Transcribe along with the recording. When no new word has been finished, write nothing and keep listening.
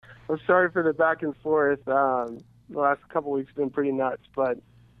I'm sorry for the back and forth. The last couple weeks have been pretty nuts, but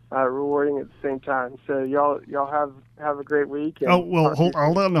rewarding at the same time. So y'all have a great week. Oh, well, hold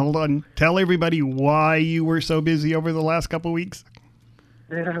on. Tell everybody why you were so busy over the last couple weeks.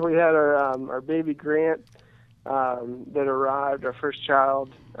 Yeah, we had our baby Grant that arrived, our first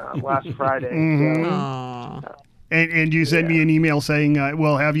child, last Friday. Mm-hmm. And you sent me an email saying,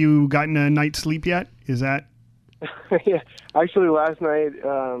 well, have you gotten a night's sleep yet? Is that? Yeah, actually last night,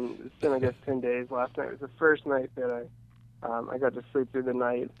 it's been, I guess, 10 days. Last night was the first night that I got to sleep through the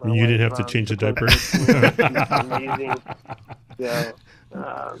night. You didn't have to change the diaper? Amazing. So,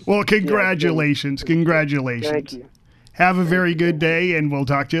 well, congratulations. Congratulations. Thank you. Have a very good day, and we'll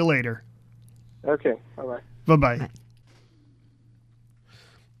talk to you later. Okay, bye-bye. Bye-bye.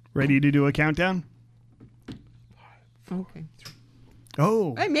 Ready to do a countdown? Okay.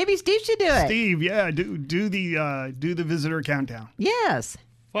 Oh. Hey, maybe Steve should do it. Steve, yeah, do the visitor countdown. Yes.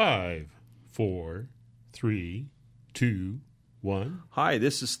 5, 4, 3, 2, 1. Hi,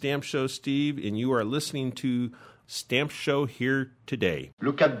 this is Stamp Show Steve, and you are listening to Stamp Show Here Today.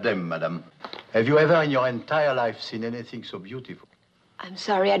 Look at them, madam. Have you ever in your entire life seen anything so beautiful? I'm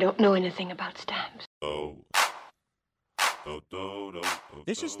sorry, I don't know anything about stamps.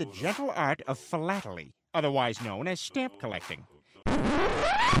 This is the gentle art of philately, otherwise known as stamp collecting.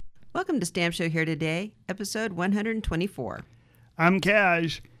 Welcome to Stamp Show Here Today, episode 124. I'm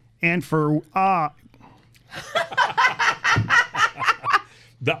Cash, and for Hi,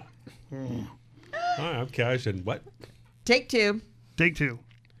 I'm Cash, and what? Take two.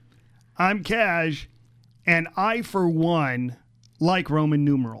 I'm Cash, and I, for one, like Roman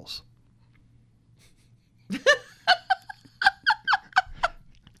numerals.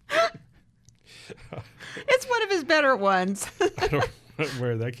 It's one of his better ones. I don't know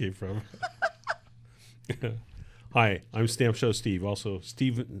where that came from. Hi, I'm Stamp Show Steve. Also,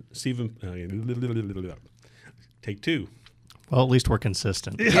 Steven. Take two. Well, at least we're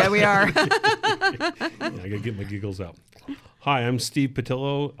consistent. Yeah, we are. I gotta get my giggles out. Hi, I'm Steve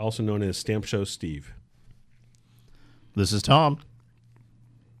Patillo, also known as Stamp Show Steve. This is Tom.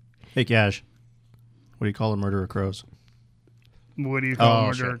 Hey, Cash. What do you call a murder of crows? What do you call a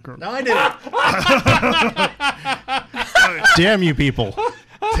murder of crows? No, I did it. Damn you people.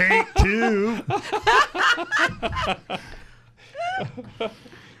 Take two.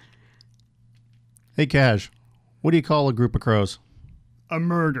 Hey, Cash. What do you call a group of crows? A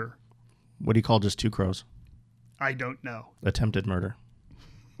murder. What do you call just two crows? I don't know. Attempted murder.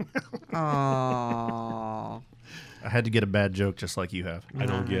 Aww. I had to get a bad joke just like you have. I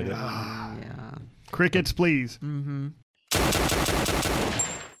don't get it. Yeah. Crickets, please. Mm-hmm.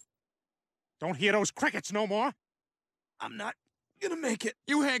 Don't hear those crickets no more. I'm not gonna make it.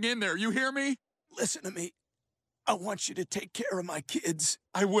 You hang in there, you hear me? Listen to me. I want you to take care of my kids.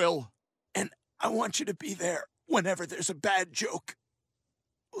 I will. And I want you to be there whenever there's a bad joke.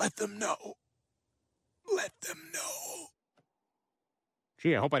 Let them know. Let them know.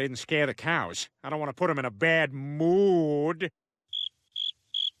 Gee, I hope I didn't scare the cows. I don't want to put them in a bad mood.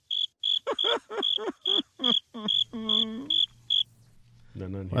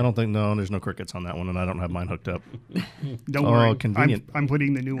 None I don't think, there's no crickets on that one, and I don't have mine hooked up. Don't worry. Convenient. I'm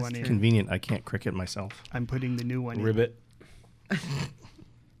putting the new one in. Convenient. I can't cricket myself. I'm putting the new one in. Ribbit.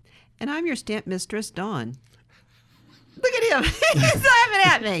 And I'm your stamp mistress, Dawn. Look at him. He's laughing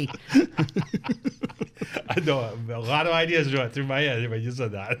at me. I know a lot of ideas went through my head when you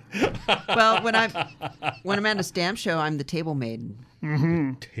said that. Well, when I'm at a stamp show, I'm the table maiden.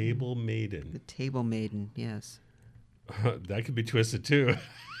 Mm-hmm. Table maiden. The table maiden, yes. That could be twisted too.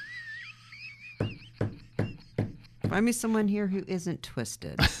 Find me someone here who isn't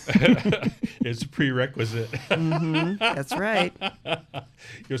twisted. It's a prerequisite. Mm-hmm. That's right.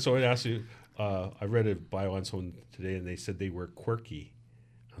 Someone asked you, I read a bio on someone today, and they said they were quirky.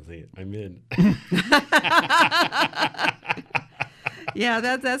 I was like, I'm in. Yeah,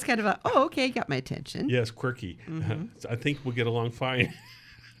 that's kind of okay, got my attention. Yes, quirky. Mm-hmm. I think we'll get along fine.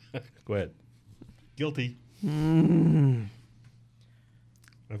 Go ahead. Guilty. Mm.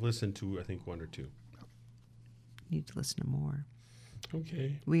 I've listened to, I think, one or two. Need to listen to more.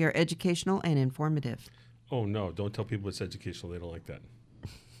 Okay. We are educational and informative. Oh, no. Don't tell people it's educational. They don't like that.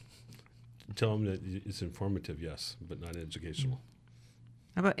 Tell them that it's informative, yes, but not educational.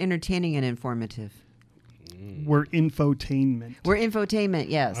 How about entertaining and informative? We're infotainment. We're infotainment,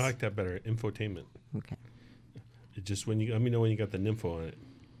 yes. I like that better. Infotainment. Okay. It just let me know when you got the nympho on it.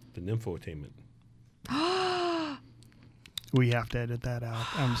 The nymphotainment. We have to edit that out.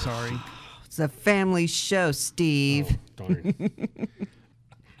 I'm sorry. It's a family show, Steve. Oh, darn.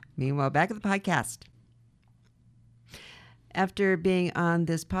 Meanwhile, back at the podcast. After being on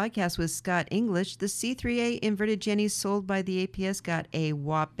this podcast with Scott English, the C3A inverted Jenny sold by the APS got a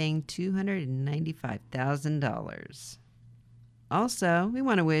whopping $295,000. Also, we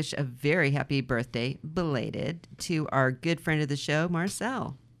want to wish a very happy birthday, belated, to our good friend of the show,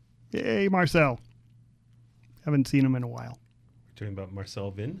 Marcel. Yay, Marcel. Haven't seen him in a while. You're talking about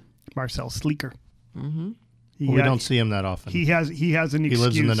Marcel Vin? Marcel Sleeker. Mm-hmm. Well, we don't see him that often. He has an excuse. He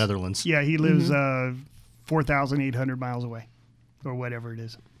lives in the Netherlands. Yeah, he lives 4,800 miles away, or whatever it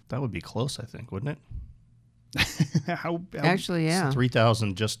is. That would be close, I think, wouldn't it? Actually, yeah. It's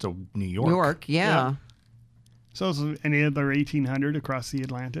 3,000 just to New York. New York, yeah. So it's any other 1,800 across the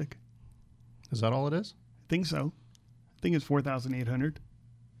Atlantic. Is that all it is? I think so. I think it's 4,800.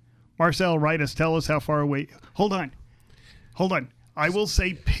 Marcel, write us. Tell us how far away. Hold on. I will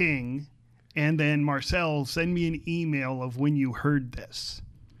say ping, and then Marcel, send me an email of when you heard this.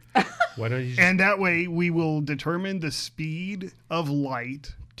 Why don't you? And that way we will determine the speed of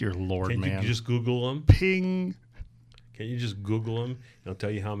light. Dear Lord, Can man. you just Google them? Ping. Can you just Google them? And I'll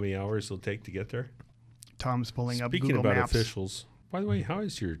tell you how many hours it'll take to get there. Tom's pulling up Speaking Google about Maps. officials, by the way, how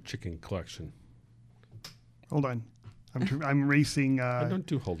is your chicken collection? Hold on. I'm racing. I don't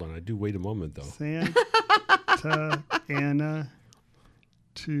do hold on. I do wait a moment, though. Santa Ana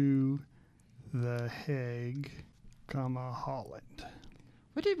to The Hague, Holland.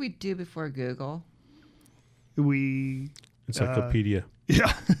 What did we do before Google? We... Encyclopedia.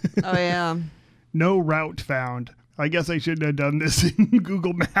 Yeah. Oh, yeah. No route found. I guess I shouldn't have done this in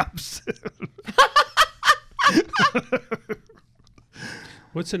Google Maps.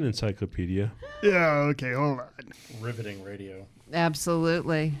 What's an encyclopedia? Yeah, okay, hold on. Riveting radio.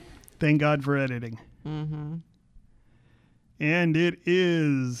 Absolutely. Thank God for editing. Mm-hmm. And it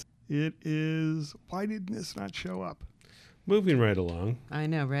is, why did this not show up? Moving right along. I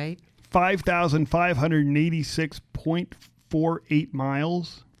know, right? 5,586.48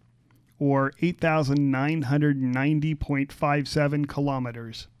 miles or 8,990.57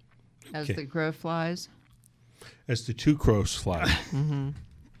 kilometers. As Okay. the crow flies. As the two crows fly. Mm-hmm.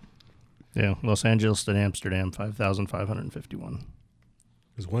 Yeah, Los Angeles to Amsterdam, 5,551.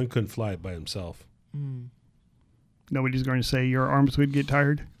 Because one couldn't fly it by himself. Nobody's going to say your arms would get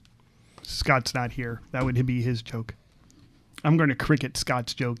tired. Scott's not here. That would be his joke. I'm going to cricket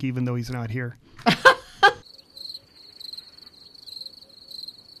Scott's joke even though he's not here.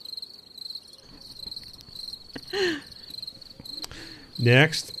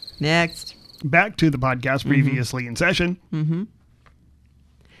 Next. Back to the podcast previously in session. Mm-hmm.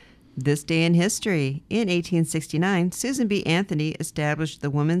 This day in history. In 1869, Susan B. Anthony established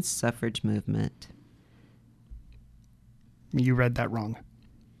the women's suffrage movement. You read that wrong.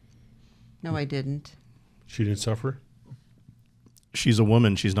 No, I didn't. She didn't suffer? She's a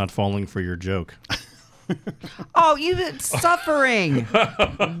woman. She's not falling for your joke. Oh, you've suffering,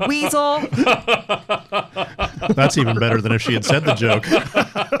 weasel. That's even better than if she had said the joke.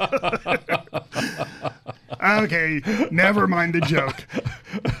 Okay, never mind the joke.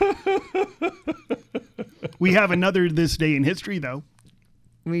 We have another this day in history, though.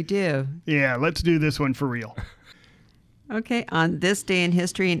 We do. Yeah, let's do this one for real. Okay, on this day in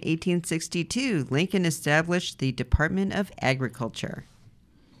history in 1862, Lincoln established the Department of Agriculture.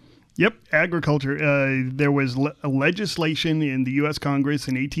 Yep, agriculture. There was legislation in the U.S. Congress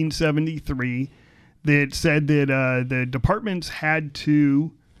in 1873 that said that the departments had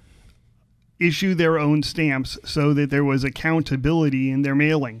to issue their own stamps so that there was accountability in their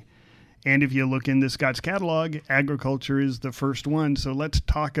mailing. And if you look in the Scott's catalog, agriculture is the first one. So let's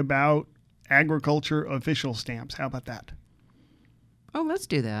talk about agriculture official stamps. How about that? Oh, let's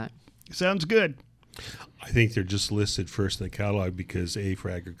do that. Sounds good. I think they're just listed first in the catalog because A, for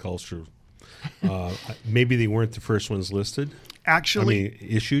agriculture. Maybe they weren't the first ones listed. Actually,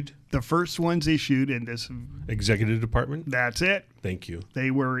 issued. The first ones issued in this executive department. That's it. Thank you.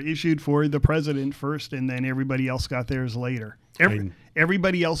 They were issued for the president first, and then everybody else got theirs later.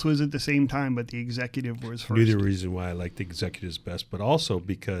 Everybody else was at the same time, but the executive was first. Knew the reason why I like the executives best, but also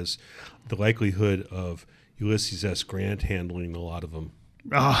because the likelihood of Ulysses S. Grant handling a lot of them.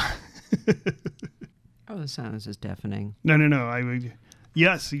 Oh, the silence is deafening. No.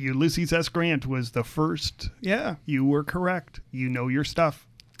 Yes, Ulysses S. Grant was the first. Yeah, you were correct. You know your stuff.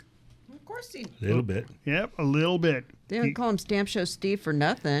 Of course he. A little bit. Yep, a little bit. They don't call him Stamp Show Steve for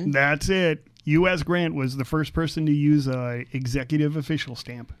nothing. That's it. U.S. Grant was the first person to use a executive official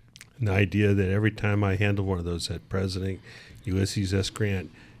stamp. An idea that every time I handled one of those at President Ulysses S.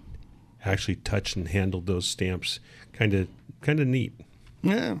 Grant actually touched and handled those stamps, kind of neat.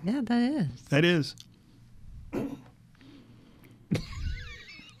 Yeah. Yeah, that is. That is.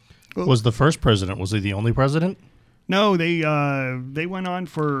 Was the first president, was he the only president? No, they went on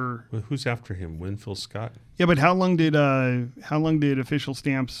for. Well, who's after him? Winfield Scott? Yeah, but how long did official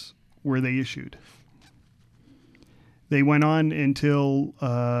stamps were they issued? They went on until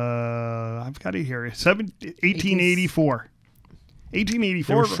I've got it here 1884.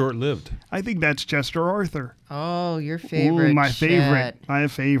 1884. They were short-lived. I think that's Chester Arthur. Oh, your favorite. Ooh, my Chet. favorite. My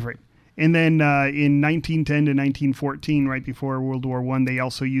favorite. And then in 1910 to 1914, right before World War I, they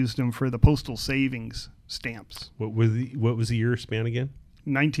also used them for the postal savings stamps. What was the year span again?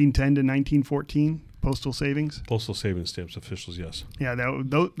 1910 to 1914, postal savings. Postal savings stamps, officials, yes. Yeah,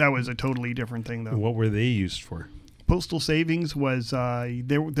 that was a totally different thing, though. What were they used for? Postal savings was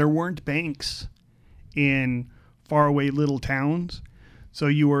there weren't banks in faraway little towns, so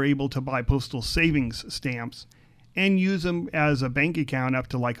you were able to buy postal savings stamps and use them as a bank account up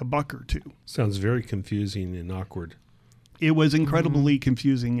to like $1 or $2. Sounds very confusing and awkward. It was incredibly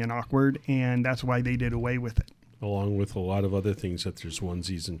confusing and awkward, and that's why they did away with it. Along with a lot of other things that there's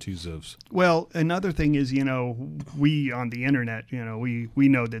onesies and twosies. Well, another thing is, we on the internet, we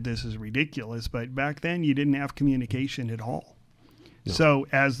know that this is ridiculous, but back then you didn't have communication at all. No. So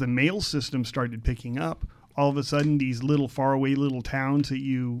as the mail system started picking up, all of a sudden these little faraway little towns that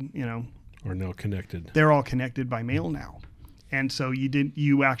are now connected. They're all connected by mail now. And so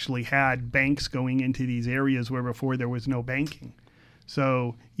you actually had banks going into these areas where before there was no banking.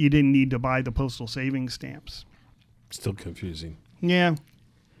 So you didn't need to buy the postal savings stamps. Still confusing. Yeah.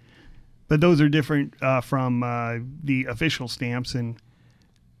 But those are different from the official stamps. And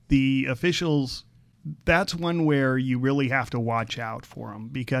the officials, that's one where you really have to watch out for them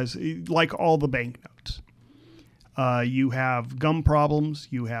because like all the banknotes, you have gum problems,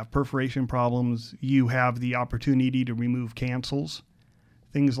 you have perforation problems, you have the opportunity to remove cancels,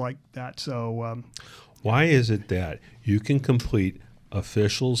 things like that. So why is it that you can complete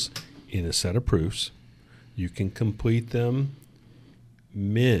officials in a set of proofs, you can complete them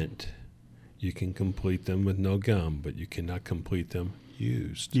mint, you can complete them with no gum, but you cannot complete them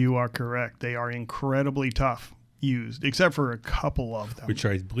used? You are correct. They are incredibly tough used, except for a couple of them. Which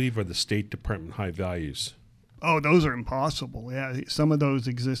I believe are the State Department high values. Oh, those are impossible. Yeah, some of those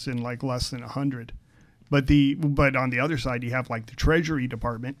exist in like less than 100. But on the other side, you have like the Treasury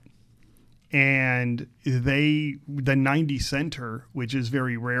Department, and the 90 center, which is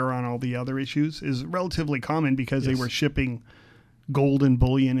very rare on all the other issues, is relatively common because they were shipping gold and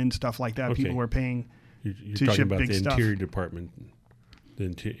bullion and stuff like that. Okay. People were paying you're to talking ship about big the stuff. Interior Department. The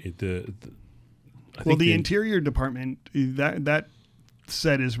Interior Department, that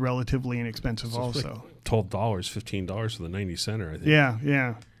set is relatively inexpensive also. Like $12, $15 for the 90 center, I think.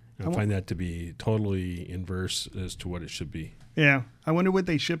 Yeah. I find that to be totally inverse as to what it should be. Yeah. I wonder what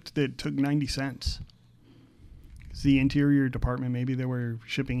they shipped that took 90 cents. It's the Interior Department, maybe they were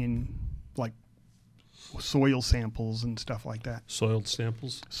shipping in like soil samples and stuff like that. Soiled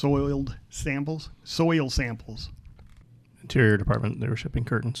samples? Soiled samples? Soil samples. Interior Department, they were shipping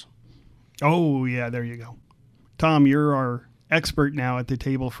curtains. Oh, yeah, there you go. Tom, you're our expert now at the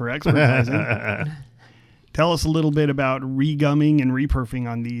table for expertising. Tell us a little bit about regumming and reperfing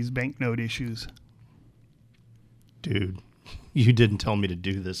on these banknote issues. Dude, you didn't tell me to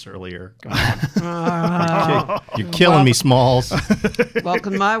do this earlier. Come on. You're killing me, Smalls.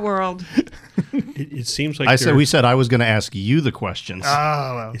 Welcome to my world. It seems like we said I was going to ask you the questions.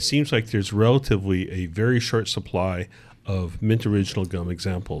 It seems like there's relatively a very short supply of mint original gum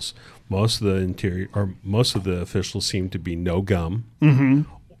examples. Most of the officials seem to be no gum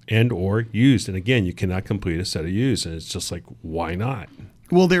and or used. And again, you cannot complete a set of used, and it's just like, why not?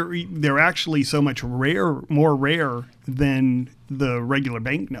 Well, they're actually so much more rare than the regular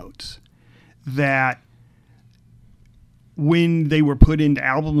banknotes that when they were put into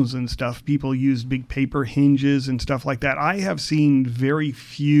albums and stuff, people used big paper hinges and stuff like that. I have seen very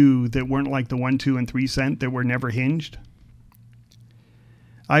few that weren't like the 1, 2, and 3 cent that were never hinged.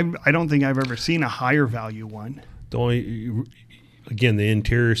 I don't think I've ever seen a higher value one. Again, the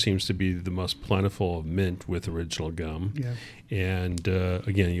interior seems to be the most plentiful of mint with original gum. Yeah. And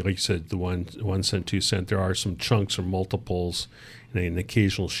again, like you said, the 1 cent, 2 cent, there are some chunks or multiples, and an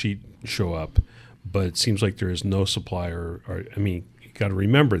occasional sheet show up. But it seems like there is no supply you got to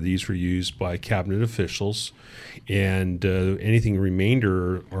remember these were used by cabinet officials, and anything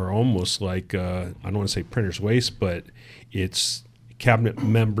remainder are almost like, I don't want to say printer's waste, but it's cabinet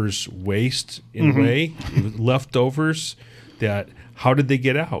members' waste in a way, leftovers. That how did they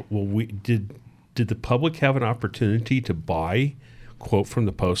get out? Well, did the public have an opportunity to buy, quote, from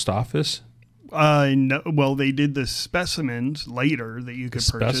the post office? No, well, they did the specimens later that you could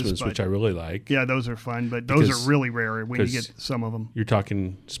purchase. Specimens, which I really like. Yeah, those are fun, but those are really rare when you get some of them. You're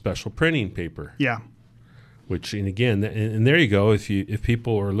talking special printing paper. Yeah. Which, and again, and there you go. If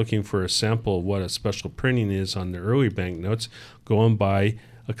people are looking for a sample of what a special printing is on the early banknotes, go and buy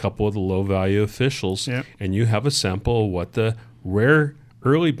a couple of the low value officials, and you have a sample of what the rare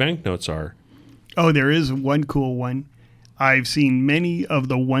early banknotes are. Oh, there is one cool one. I've seen many of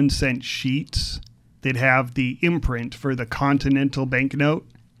the 1 cent sheets that have the imprint for the Continental banknote,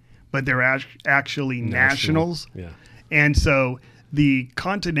 but they're actually nationals. Yeah. And so the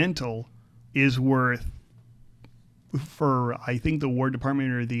Continental is worth, for I think the War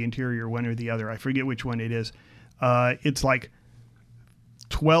Department or the Interior, one or the other, I forget which one it is. It's like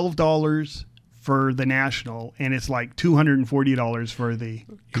 $12 for the national, and it's like $240 for the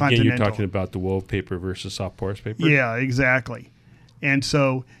Continental. Again, you're talking about the wove paper versus soft porous paper? Yeah, exactly. And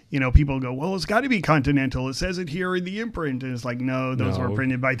so, people go, well, it's got to be Continental. It says it here in the imprint. And it's like, no, those were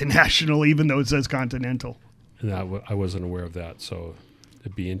printed by the National, even though it says Continental. And I wasn't aware of that, so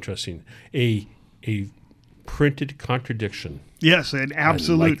it'd be interesting. A printed contradiction. Yes, an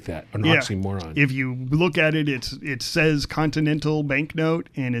absolute. I like that. An oxymoron. If you look at it, it says Continental banknote,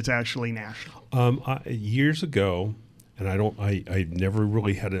 and it's actually National. Years ago, and I never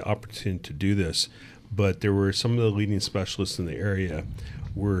really had an opportunity to do this, but there were some of the leading specialists in the area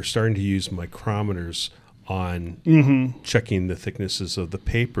were starting to use micrometers on checking the thicknesses of the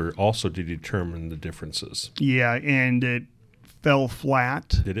paper also to determine the differences. Yeah, and it fell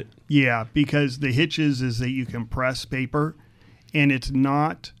flat. Did it? Yeah, because the hitches is that you can press paper, and it's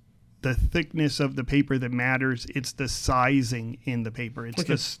not the thickness of the paper that matters. It's the sizing in the paper. It's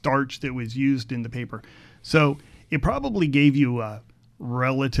the starch that was used in the paper. So it probably gave you a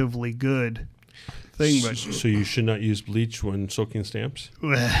relatively good thing. But so you should not use bleach when soaking stamps?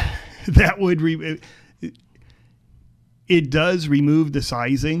 That would it does remove the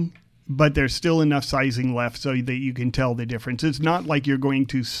sizing, but there's still enough sizing left so that you can tell the difference. It's not like you're going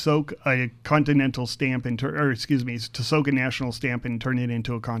to soak a Continental stamp to soak a National stamp and turn it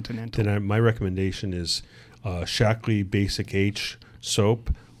into a Continental. Then my recommendation is Shaklee Basic H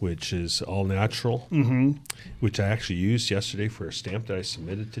soap, which is all natural, which I actually used yesterday for a stamp that I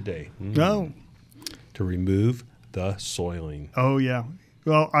submitted today. Oh. To remove the soiling. Oh yeah.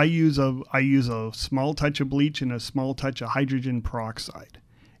 Well, I use a small touch of bleach and a small touch of hydrogen peroxide.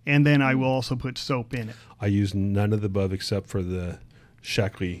 And then I will also put soap in it. I use none of the above except for the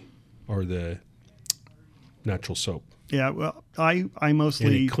Shaklee or the natural soap. Yeah, well, I mostly...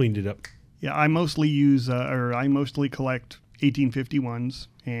 And it cleaned it up. Yeah, I mostly I mostly collect 1851s,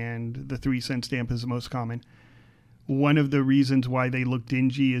 and the 3-cent stamp is the most common. One of the reasons why they look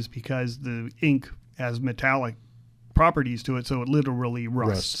dingy is because the ink has metallic properties to it, so it literally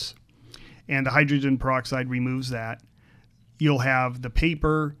rusts. And the hydrogen peroxide removes that. You'll have the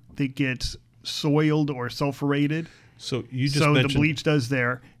paper that gets soiled or sulfurated. So you just mentioned the bleach does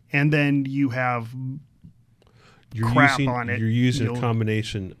there, and then you have crap on it. You're using a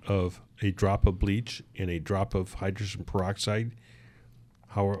combination of a drop of bleach and a drop of hydrogen peroxide.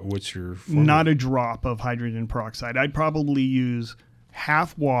 What's your formula? Not a drop of hydrogen peroxide. I'd probably use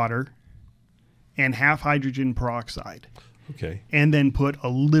half water and half hydrogen peroxide. Okay. And then put a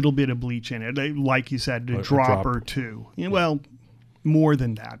little bit of bleach in it. Like you said, a drop or two. Yeah. Well, more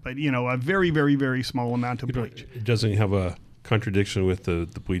than that, but a very, very, very small amount of bleach. It doesn't have a contradiction with the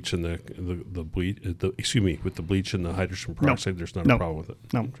bleach and the bleach. With the bleach and the hydrogen peroxide. There's not a problem with it.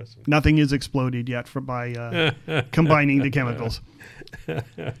 No, nothing is exploded yet by combining the chemicals.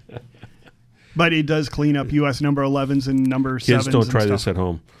 But it does clean up U.S. number 11s and number 7s. Kids don't try this at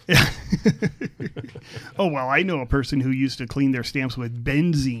home. Yeah. Oh, well, I know a person who used to clean their stamps with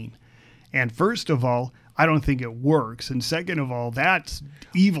benzene. And first of all, I don't think it works. And second of all, that's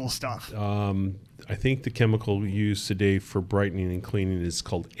evil stuff. I think the chemical used today for brightening and cleaning is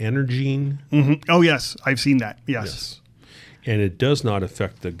called Energine. Mm-hmm. Oh, yes. I've seen that. Yes. And it does not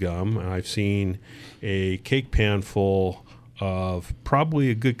affect the gum. I've seen a cake pan full of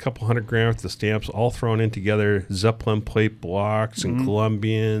probably a good couple 100 grams of stamps all thrown in together, Zeppelin plate blocks and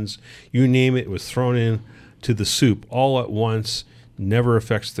Colombians, you name it, was thrown in to the soup all at once, never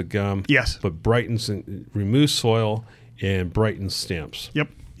affects the gum. Yes. But brightens and removes soil and brightens stamps. Yep.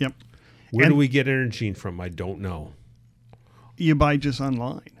 Where do we get Energine from? I don't know. You buy just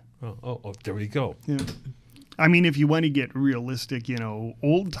online. Oh, there we go. Yeah. I mean, if you want to get realistic,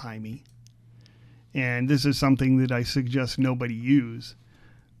 old-timey, and this is something that I suggest nobody use,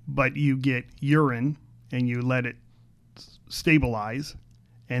 but you get urine and you let it stabilize,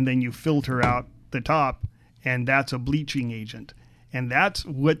 and then you filter out the top, and that's a bleaching agent. And that's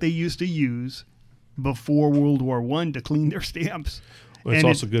what they used to use before World War I to clean their stamps. Well, it's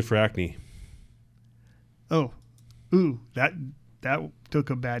also good for acne. Oh, ooh, that took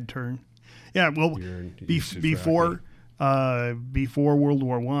a bad turn. Yeah, well, You're used to before World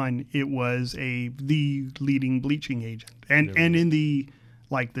War I, it was the leading bleaching agent, and in the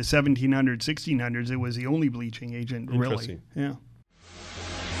 1700s, 1600s, it was the only bleaching agent. Really, Interesting. yeah.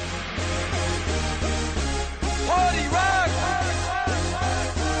 Party rock!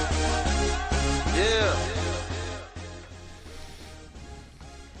 Yeah.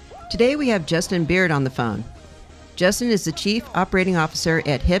 Today we have Justin Beard on the phone. Justin is the Chief Operating Officer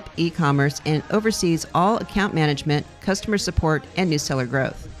at HIP e-commerce and oversees all account management, customer support, and new seller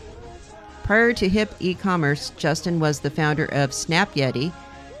growth. Prior to HIP e-commerce, Justin was the founder of Snap Yeti,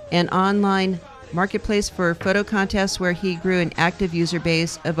 an online marketplace for photo contests where he grew an active user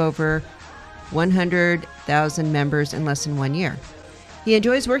base of over 100,000 members in less than 1 year. He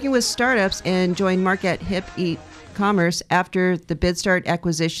enjoys working with startups and joined Mark at HIP e-commerce after the BidStart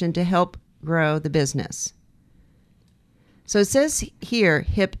acquisition to help grow the business. So it says here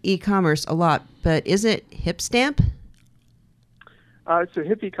HIP e-commerce a lot, but is it HipStamp? So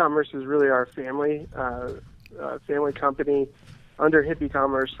HIP e-commerce is really our family company. Under HIP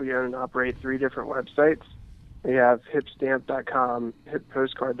e-commerce, we own and operate 3 different websites. We have hipstamp.com,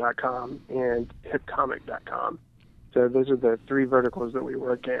 hippostcard.com, and hipcomic.com. So those are the 3 verticals that we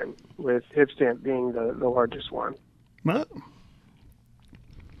work in, with HipStamp being the largest one. Well,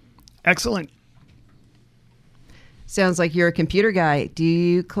 excellent. Sounds like you're a computer guy. Do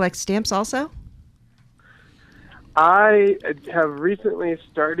you collect stamps also? I have recently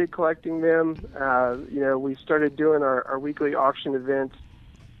started collecting them. We started doing our weekly auction events.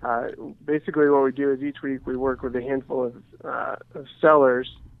 Basically what we do is each week we work with a handful of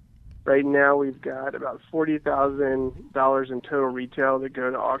sellers. Right now we've got about $40,000 in total retail that go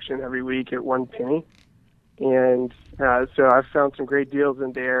to auction every week at 1 penny. And so I've found some great deals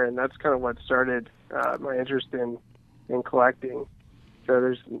in there, and that's kind of what started my interest in collecting. So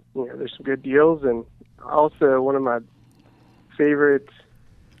there's some good deals, and also one of my favorite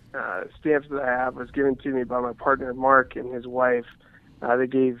stamps that I have was given to me by my partner Mark and his wife. They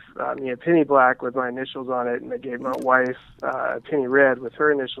gave me a penny black with my initials on it, and they gave my wife a penny red with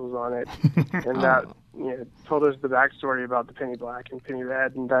her initials on it. And that told us the backstory about the penny black and penny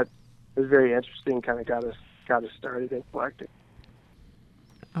red, and that was very interesting. Kind of got us started in collecting.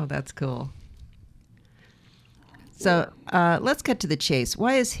 Oh, that's cool. So let's cut to the chase.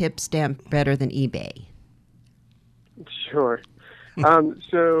 Why is HipStamp better than eBay? Sure.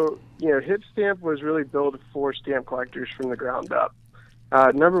 So HipStamp was really built for stamp collectors from the ground up.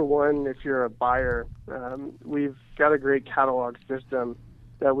 Number one, if you're a buyer, we've got a great catalog system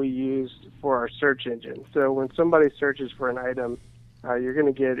that we use for our search engine. So when somebody searches for an item, you're going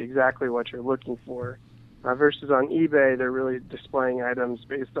to get exactly what you're looking for. Versus on eBay, they're really displaying items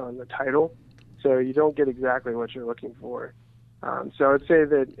based on the title, so you don't get exactly what you're looking for. So I would say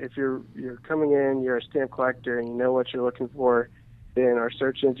that if you're coming in, you're a stamp collector, and you know what you're looking for, then our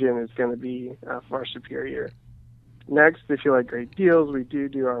search engine is going to be far superior. Next, if you like great deals, we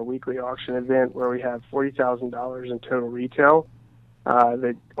do our weekly auction event where we have $40,000 in total retail.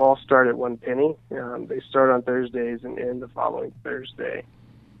 They all start at 1 penny. They start on Thursdays and end the following Thursday.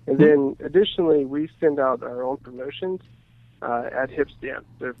 And then additionally, we send out our own promotions at HipStamp.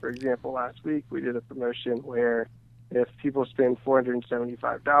 So for example, last week we did a promotion where if people spend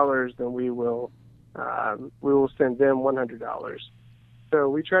 $475, then we will send them $100. So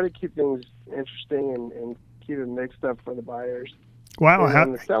we try to keep things interesting and keep it mixed up for the buyers. Wow. And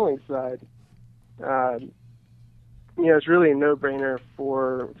on the selling side, it's really a no-brainer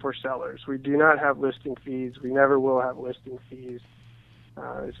for sellers. We do not have listing fees. We never will have listing fees.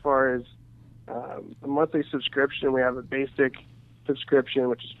 As far as a monthly subscription, we have a basic subscription,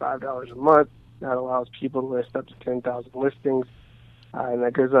 which is $5 a month. That allows people to list up to 10,000 listings. And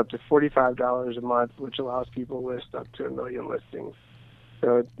that goes up to $45 a month, which allows people to list up to 1 million listings.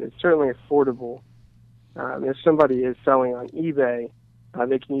 So it's certainly affordable. If somebody is selling on eBay,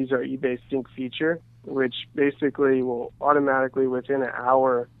 they can use our eBay Sync feature, which basically will automatically, within an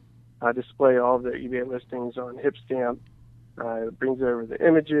hour, display all of their eBay listings on HipStamp. It brings over the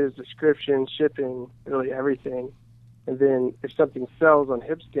images, description, shipping, really everything. And then if something sells on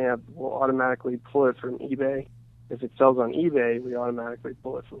HipStamp, we'll automatically pull it from eBay. If it sells on eBay, we automatically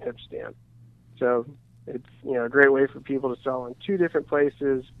pull it from HipStamp. So it's a great way for people to sell on 2 different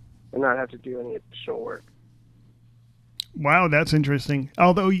places and not have to do any additional work. Wow, that's interesting.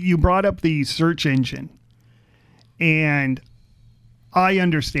 Although you brought up the search engine, and I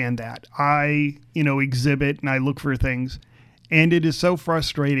understand that. I, exhibit and I look for things, and it is so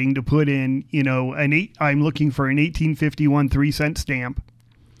frustrating to put in, I'm looking for an 1851 3-cent stamp,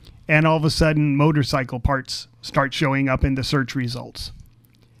 and all of a sudden motorcycle parts start showing up in the search results.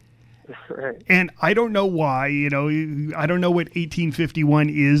 Right. And I don't know why, I don't know what 1851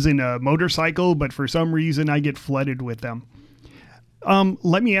 is in a motorcycle, but for some reason I get flooded with them.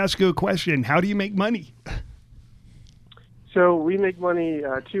 Let me ask you a question. How do you make money? So we make money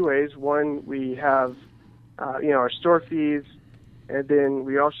two ways. One, we have, our store fees, and then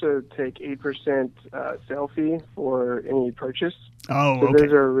we also take 8% sale fee for any purchase. Oh, so okay.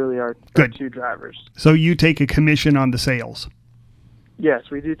 Those are really our two drivers. So you take a commission on the sales? Yes,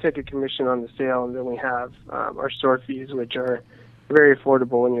 we do take a commission on the sale, and then we have our store fees, which are very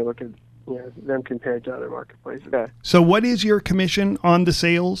affordable when you look at them compared to other marketplaces. Yeah. So what is your commission on the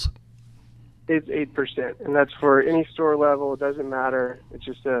sales? It's 8%, and that's for any store level. It doesn't matter. It's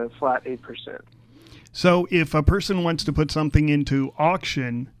just a flat 8%. So if a person wants to put something into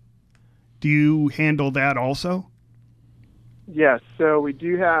auction, do you handle that also? Yes. So we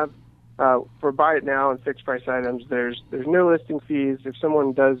do have, for buy it now and fixed price items, there's no listing fees. If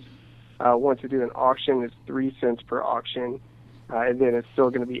someone does want to do an auction, it's 3 cents per auction, and then it's still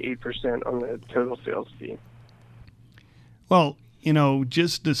going to be 8% on the total sales fee. Well,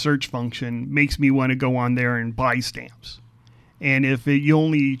 just the search function makes me want to go on there and buy stamps. And if you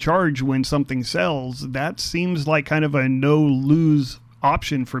only charge when something sells, that seems like kind of a no-lose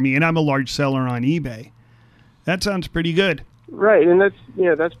option for me. And I'm a large seller on eBay. That sounds pretty good. Right, and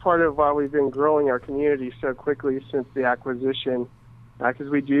that's part of why we've been growing our community so quickly since the acquisition, because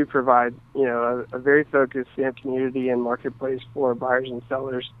we do provide a very focused stamp community and marketplace for buyers and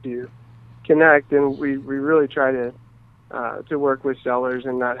sellers to connect, and we really try to work with sellers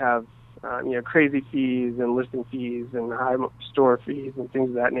and not have crazy fees and listing fees and high store fees and things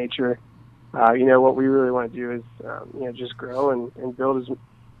of that nature. What we really want to do is just grow and build as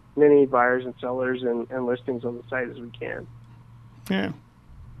many buyers and sellers and listings on the site as we can. Yeah.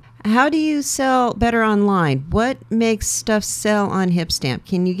 How do you sell better online? What makes stuff sell on HipStamp?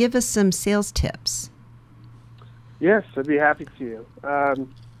 Can you give us some sales tips? Yes, I'd be happy to.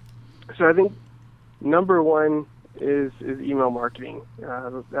 So I think number one is email marketing.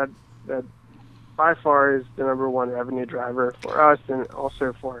 That by far is the number one revenue driver for us and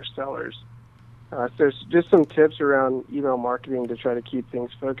also for our sellers. So just some tips around email marketing to try to keep things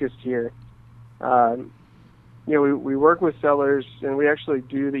focused here. We work with sellers, and we actually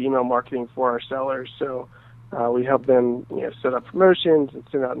do the email marketing for our sellers. So we help them set up promotions and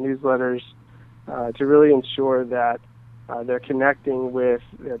send out newsletters to really ensure that they're connecting with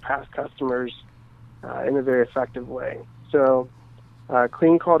their past customers in a very effective way. So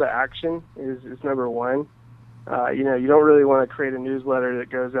clean call to action is number one. You don't really want to create a newsletter that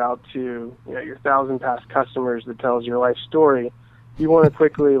goes out to your 1,000 past customers that tells your life story. You want to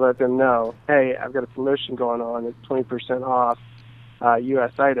quickly let them know, hey, I've got a promotion going on. It's 20% off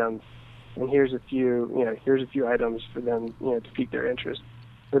U.S. items, and here's a few items for them to pique their interest,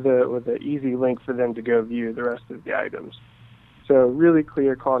 with an easy link for them to go view the rest of the items. So really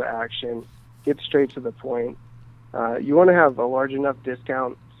clear call to action. Get straight to the point. You want to have a large enough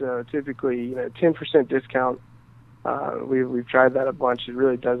discount. So typically, 10% discount. We've tried that a bunch. It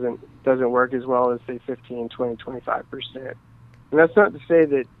really doesn't work as well as say 15, 20, 25%. And that's not to say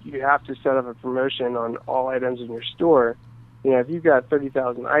that you have to set up a promotion on all items in your store. If you've got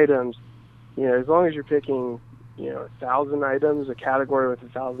 30,000 items, as long as you're picking 1,000 items, a category with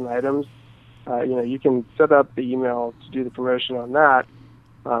 1,000 items, you can set up the email to do the promotion on that.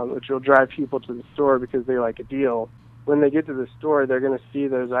 Which will drive people to the store because they like a deal. When they get to the store, they're going to see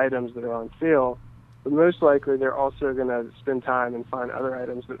those items that are on sale, but most likely they're also going to spend time and find other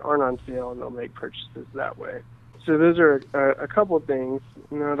items that aren't on sale, and they'll make purchases that way. So those are a couple of things,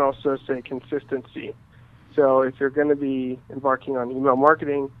 and I'd also say consistency. So if you're going to be embarking on email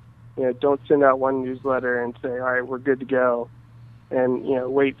marketing, don't send out one newsletter and say, all right, we're good to go, and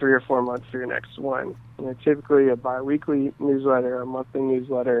wait 3 or 4 months for your next one. Typically a bi-weekly newsletter, a monthly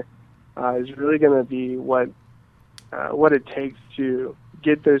newsletter is really going to be what it takes to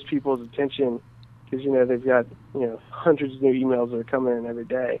get those people's attention, because they've got hundreds of new emails that are coming in every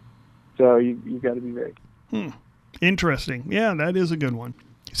day. So you've got to be very. Interesting. Yeah, that is a good one.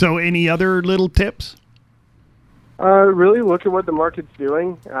 So any other little tips? Really look at what the market's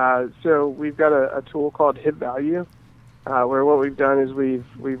doing. So we've got a tool called Hip Value. Where what we've done is we've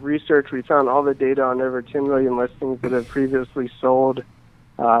researched, we found all the data on over 10 million listings that have previously sold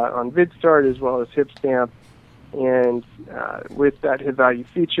on VidStart as well as HipStamp, and with that Hip Value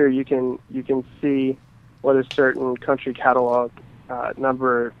feature, you can see what a certain country catalog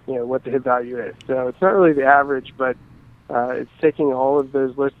number, what the Hip Value is. So it's not really the average, but it's taking all of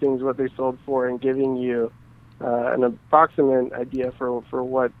those listings, what they sold for, and giving you an approximate idea for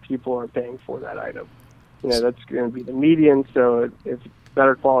what people are paying for that item. That's going to be the median. So if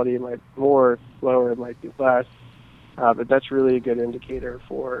better quality, it might be more, lower, it might be less. But that's really a good indicator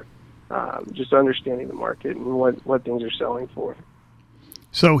for just understanding the market and what things are selling for.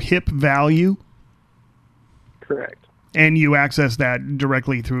 So HIP value? Correct. And you access that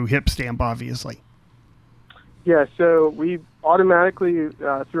directly through HIP Stamp, obviously. Yeah, so we automatically,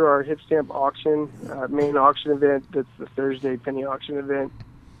 through our HIP Stamp auction, main auction event, that's the Thursday penny auction event,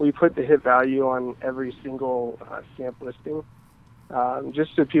 we put the HIP value on every single stamp listing,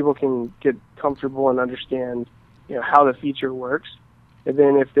 just so people can get comfortable and understand, how the feature works. And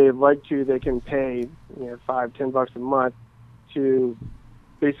then if they'd like to, they can pay, $5-10 a month to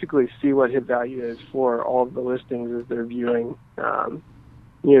basically see what HIP value is for all of the listings as they're viewing,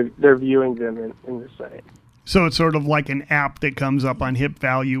 they're viewing them in the site. So it's sort of like an app that comes up on HIP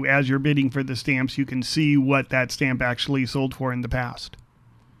value. As you're bidding for the stamps, you can see what that stamp actually sold for in the past.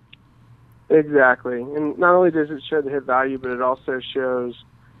 Exactly. And not only does it show the HIP value, but it also shows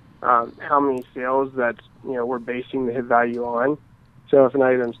how many sales that we're basing the HIP value on. So if an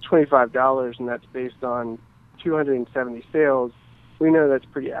item's $25 and that's based on 270 sales, we know that's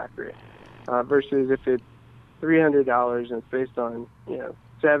pretty accurate. Versus if it's $300 and it's based on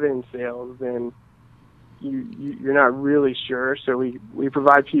 7 sales, then you're not really sure. So we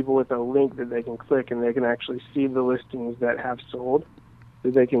provide people with a link that they can click and they can actually see the listings that have sold, so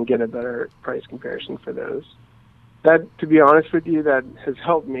they can get a better price comparison for those. That, to be honest with you, that has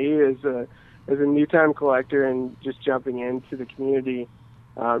helped me as a new time collector and just jumping into the community,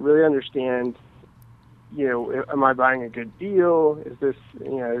 really understand, am I buying a good deal? Is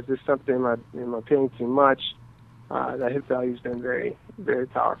this something, am I paying too much? That HIP value has been very, very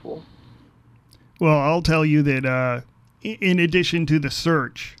powerful. Well, I'll tell you that in addition to the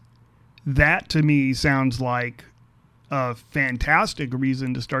search, that to me sounds like a fantastic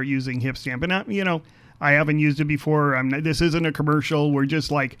reason to start using HIP Stamp. And I haven't used it before. This isn't a commercial. We're just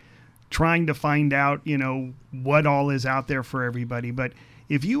like trying to find out, what all is out there for everybody. But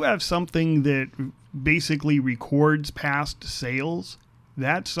if you have something that basically records past sales,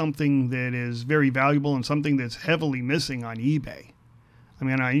 that's something that is very valuable and something that's heavily missing on eBay. On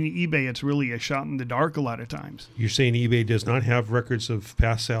eBay, it's really a shot in the dark a lot of times. You're saying eBay does not have records of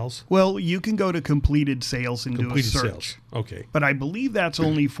past sales? Well, you can go to completed sales and do a search. Sales. Okay. But I believe that's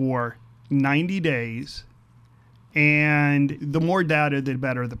only for 90 days. And the more data, the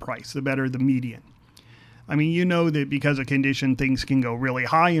better the price, the better the median. That because of condition, things can go really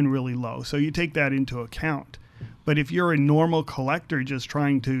high and really low. So you take that into account. But if you're a normal collector just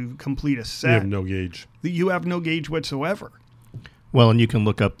trying to complete a set, you have no gauge. You have no gauge whatsoever. Well, and you can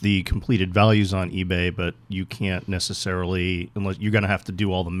look up the completed values on eBay, but you can't necessarily, unless you're going to have to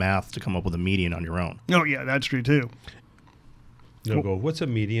do all the math to come up with a median on your own. Oh, yeah, that's true, too. They'll go, what's a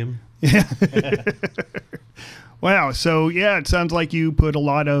medium? Yeah. Wow. So, yeah, it sounds like you put a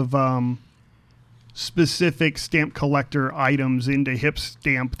lot of specific stamp collector items into HIP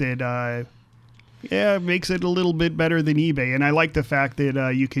Stamp that, makes it a little bit better than eBay. And I like the fact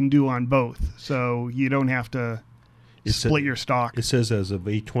that you can do on both. So you don't have to split your stock. It says as of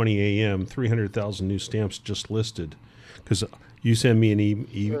 8:20 a.m., 300,000 new stamps just listed. Because you send me an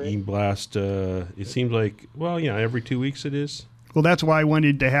e-blast, it seems like, every 2 weeks it is. Well, that's why I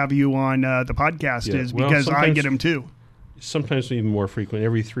wanted to have you on the podcast because I get them too. Sometimes even more frequent.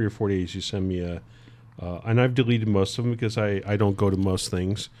 Every 3 or 4 days you send me and I've deleted most of them because I don't go to most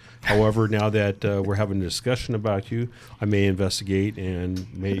things. However, now that we're having a discussion about you, I may investigate and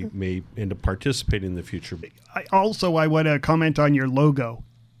may end up participating in the future. I want to comment on your logo.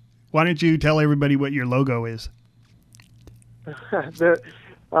 Why don't you tell everybody what your logo is? The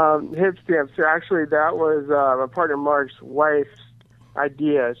HIP Stamp. So actually, that was my partner Mark's wife's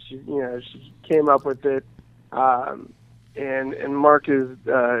idea. She came up with it. And Mark is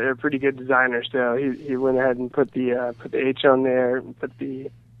a pretty good designer, so he went ahead and put the H on there, and put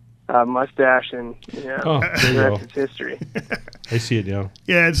the mustache, and the rest is history. I see it now.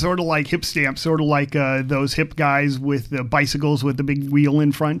 Yeah, it's sort of like HIP Stamp, sort of like those hip guys with the bicycles with the big wheel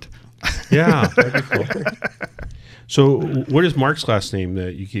in front. Yeah, that'd be cool. So, what is Mark's last name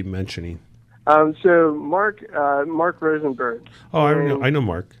that you keep mentioning? So Mark Rosenberg. Oh, I know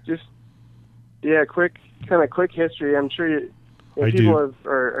Mark. Quick history. I'm sure people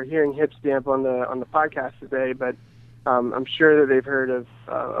are hearing HIP Stamp on the podcast today, but I'm sure that they've heard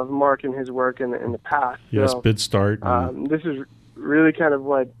of Mark and his work in the past. Yes, so, BidStart. This is really kind of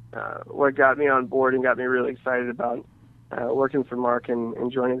what got me on board and got me really excited about working for Mark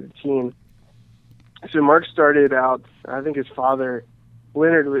and joining the team. So Mark started out, I think his father,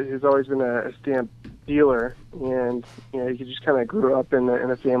 Leonard, has always been a stamp dealer, and he just kind of grew up in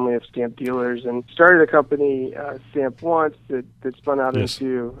a family of stamp dealers, and started a company, Stamp Once, that spun out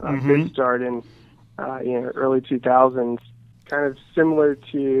into BidStart in early 2000s, kind of similar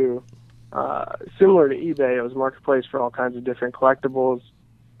to eBay. It was a marketplace for all kinds of different collectibles,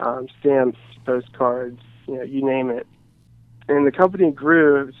 stamps, postcards, you name it. And the company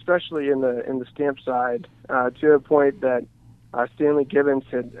grew, especially in the stamp side, to a point that Stanley Gibbons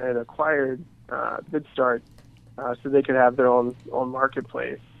had acquired BidStart so they could have their own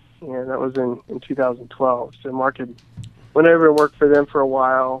marketplace. And that was in 2012. So Mark went over and worked for them for a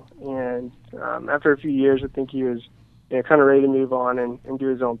while. And after a few years, I think he was kind of ready to move on and do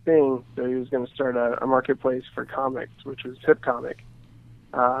his own thing. So he was going to start a marketplace for comics, which was Hip Comic.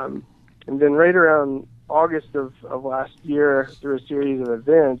 And then right around August of last year, through a series of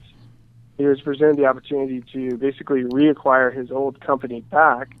events, he was presented the opportunity to basically reacquire his old company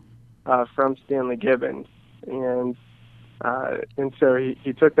back from Stanley Gibbons, and so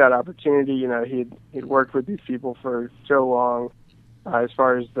he took that opportunity. He'd worked with these people for so long, as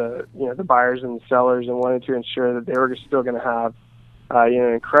far as the buyers and the sellers, and wanted to ensure that they were still going to have an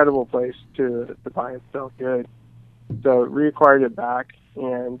incredible place to buy and sell goods. So reacquired it back,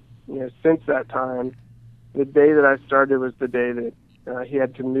 and since that time, the day that I started was the day that he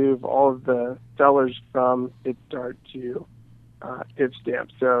had to move all of the sellers from BidStart to Hip Stamp.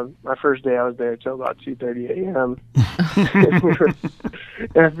 So my first day I was there till about 2:30 a.m.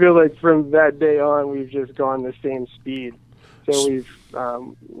 And I feel like from that day on, we've just gone the same speed. So we've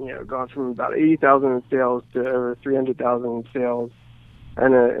gone from about 80,000 in sales to over 300,000 in sales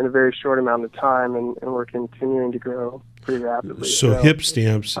in a very short amount of time, and we're continuing to grow pretty rapidly. So Hip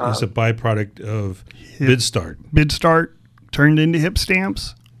Stamps is a byproduct of BidStart. BidStart turned into Hip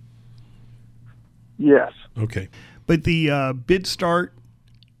Stamps? Yes. Okay. But the BidStart,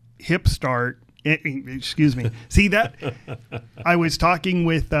 HipStart, excuse me. See that? I was talking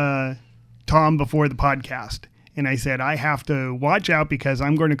with Tom before the podcast, and I said, I have to watch out because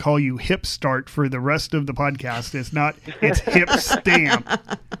I'm going to call you HipStart for the rest of the podcast. It's Hip Stamp.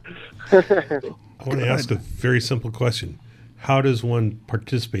 I want to ask a very simple question. How does one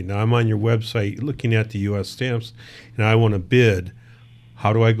participate? Now, I'm on your website looking at the U.S. stamps, and I want to bid.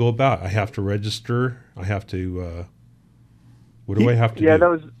 How do I go about it? I have to register? I have to... what do I have to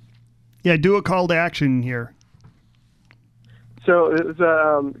do? Do a call to action here. So it was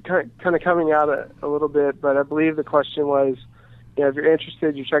kind of coming out a little bit, but I believe the question was, if you're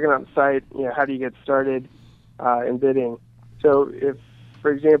interested, you're checking out the site, how do you get started in bidding? So if, for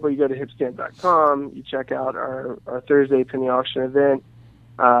example, you go to hipstamp.com, you check out our Thursday penny auction event,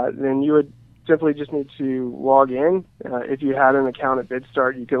 then you would simply just need to log in. If you had an account at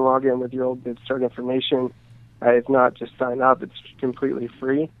BidStart, you can log in with your old BidStart information. If not, just sign up. It's completely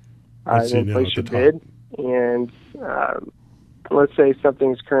free. Then place your bid. And let's say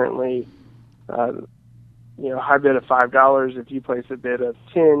something's currently high bid of $5. If you place a bid of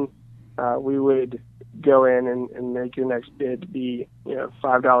 10, we would go in and make your next bid to be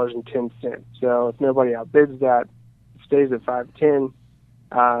 $5.10. So if nobody outbids that, it stays at $5.10.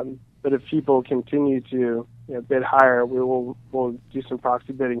 But if people continue to bid higher, we'll do some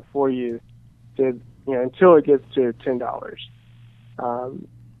proxy bidding for you to until it gets to $10.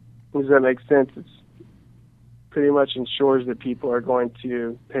 Does that make sense? It's pretty much ensures that people are going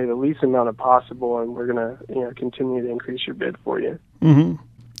to pay the least amount possible, and we're going to continue to increase your bid for you. Mm-hmm.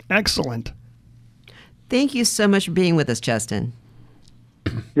 Excellent. Thank you so much for being with us, Justin.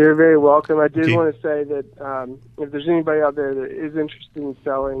 You're very welcome. I did want to say that if there's anybody out there that is interested in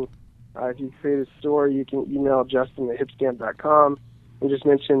selling, if you create a store, you can email Justin at hipstamp.com and just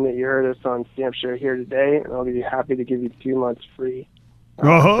mention that you heard us on Stamp Show Here Today, and I'll be happy to give you 2 months free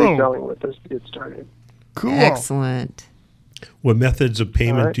selling with us to get started. Cool. Excellent. What methods of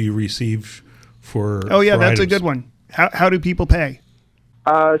payment do you receive for that's items? a good one. How do people pay?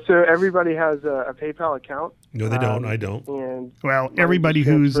 So everybody has a PayPal account. No, they don't. I don't. And everybody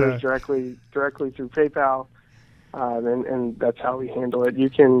who's directly through PayPal, and that's how we handle it.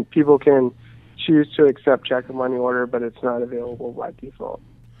 People can choose to accept check or money order, but it's not available by default.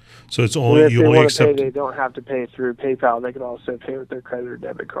 So it's only if you they only want accept. To pay, they don't have to pay through PayPal. They could also pay with their credit or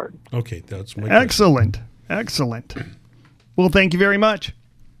debit card. Okay, that's my excellent. Well, thank you very much.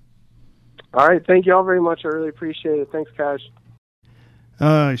 All right, thank you all very much. I really appreciate it. Thanks, Cash.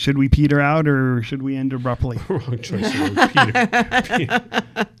 Should we peter out or should we end abruptly? Wrong choice. Peter.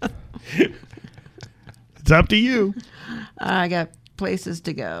 It's up to you. I got places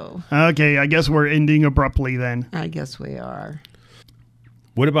to go. Okay, I guess we're ending abruptly then. I guess we are.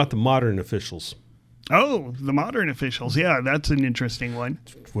 What about the modern officials? Oh, the modern officials. Yeah, that's an interesting one.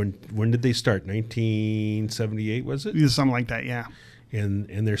 When did they start? 1978, was it? Something like that, yeah.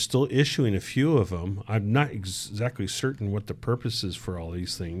 And they're still issuing a few of them. I'm not exactly certain what the purpose is for all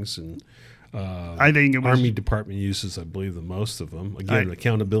these things. And I think it was Army Department uses, I believe, the most of them. Again,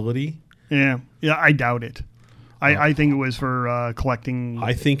 accountability. Yeah, I doubt it. I think it was for collecting.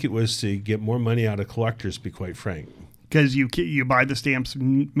 I think it was to get more money out of collectors, to be quite frank. Because you buy the stamps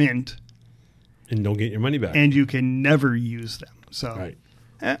mint. And don't get your money back. And you can never use them. So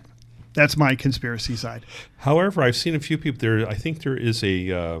right. That's my conspiracy side. However, I've seen a few people there. I think there is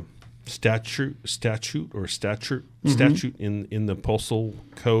a statute in the postal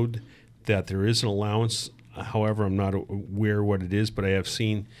code that there is an allowance. However, I'm not aware what it is, but I have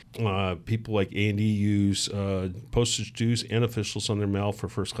seen people like Andy use postage dues and officials on their mail for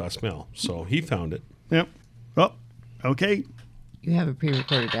first-class mail. So he found it. Yep. Well, okay. You have a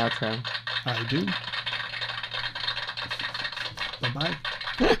pre-recorded outro. I do. Bye-bye.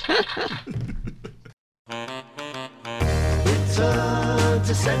 Return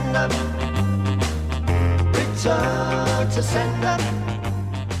to sender. Return to sender.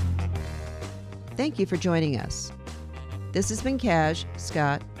 Thank you for joining us. This has been Cash,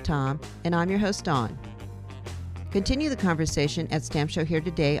 Scott, Tom, and I'm your host, Dawn. Continue the conversation at Stamp Show Here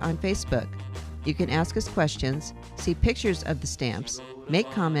Today on Facebook. You can ask us questions, see pictures of the stamps, make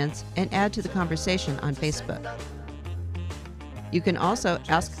comments, and add to the conversation on Facebook. You can also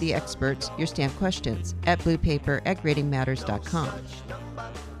ask the experts your stamp questions at bluepaper@gradingmatters.com.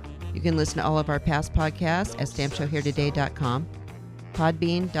 You can listen to all of our past podcasts at stampshowheretoday.com,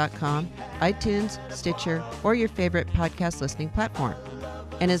 podbean.com, iTunes, Stitcher, or your favorite podcast listening platform.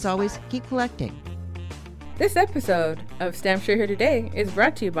 And as always, keep collecting. This episode of Stamp Show Here Today is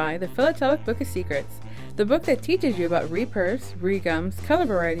brought to you by the Philatelic Book of Secrets, the book that teaches you about repurfs, regums, color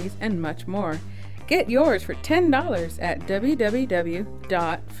varieties, and much more. Get yours for $10 at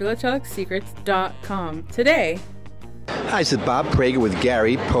www.philatelicsecrets.com today. Hi, this is Bob Prager with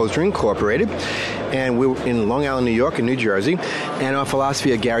Gary Poser Incorporated, and we're in Long Island, New York, and New Jersey. And our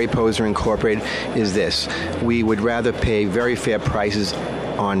philosophy at Gary Poser Incorporated is this: we would rather pay very fair prices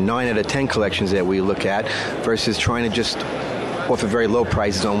on 9 out of 10 collections that we look at versus trying to just offer very low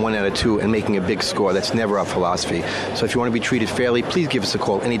prices on 1 out of 2 and making a big score. That's never our philosophy. So if you want to be treated fairly, please give us a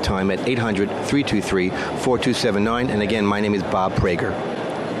call anytime at 800-323-4279. And again, my name is Bob Prager.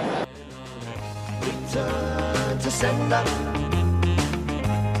 Return to sender.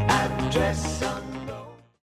 Address on